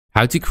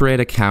How to create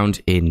an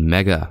account in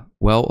Mega.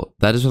 Well,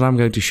 that is what I'm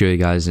going to show you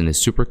guys in a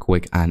super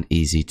quick and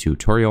easy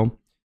tutorial.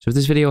 So if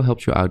this video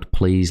helped you out,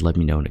 please let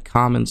me know in the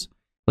comments.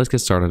 Let's get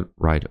started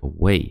right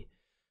away.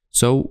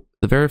 So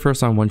the very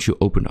first time, once you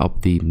open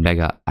up the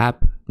Mega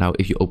app, now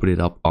if you open it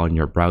up on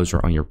your browser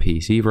on your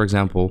PC, for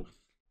example,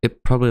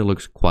 it probably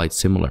looks quite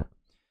similar.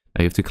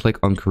 Now you have to click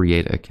on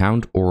create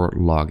account or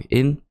log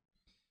in.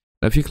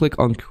 Now if you click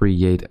on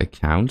create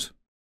account,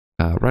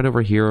 right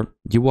over here,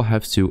 you will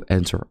have to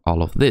enter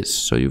all of this.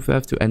 So you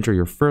have to enter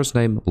your first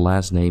name,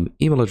 last name,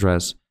 email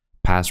address,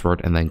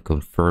 password, and then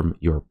confirm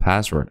your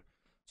password.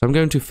 So I'm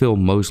going to fill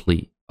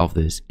mostly of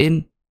this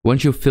in.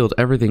 Once you've filled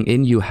everything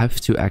in, you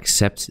have to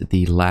accept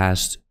the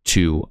last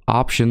two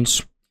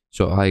options.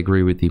 So I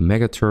agree with the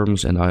Mega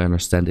terms, and I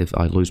understand if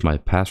I lose my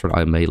password,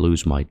 I may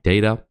lose my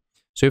data.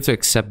 So you have to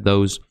accept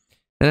those.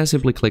 Then I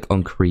simply click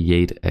on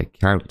create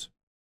account.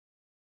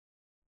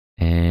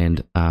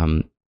 And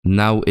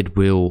now it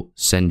will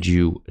send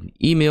you an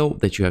email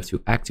that you have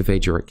to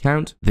activate your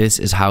account. This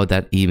is how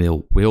that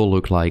email will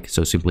look like.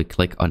 So simply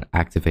click on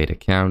activate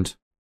account.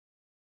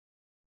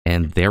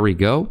 And there we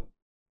go.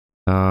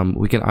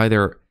 We can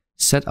either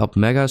set up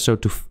Mega. So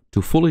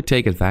to fully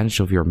take advantage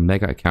of your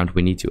Mega account,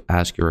 we need to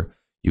ask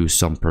you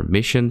some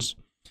permissions.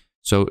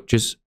 So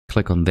just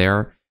click on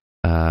there,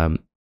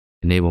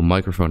 enable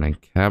microphone and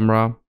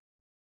camera.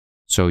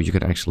 So you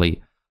can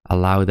actually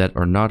allow that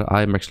or not.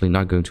 I'm actually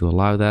not going to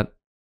allow that.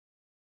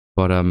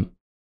 But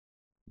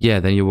yeah,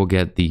 then you will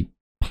get the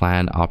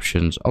plan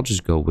options. I'll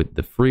just go with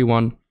the free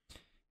one.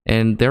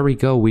 And there we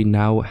go. We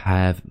now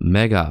have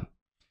Mega.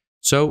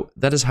 So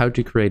that is how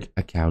to create an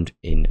account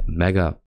in Mega.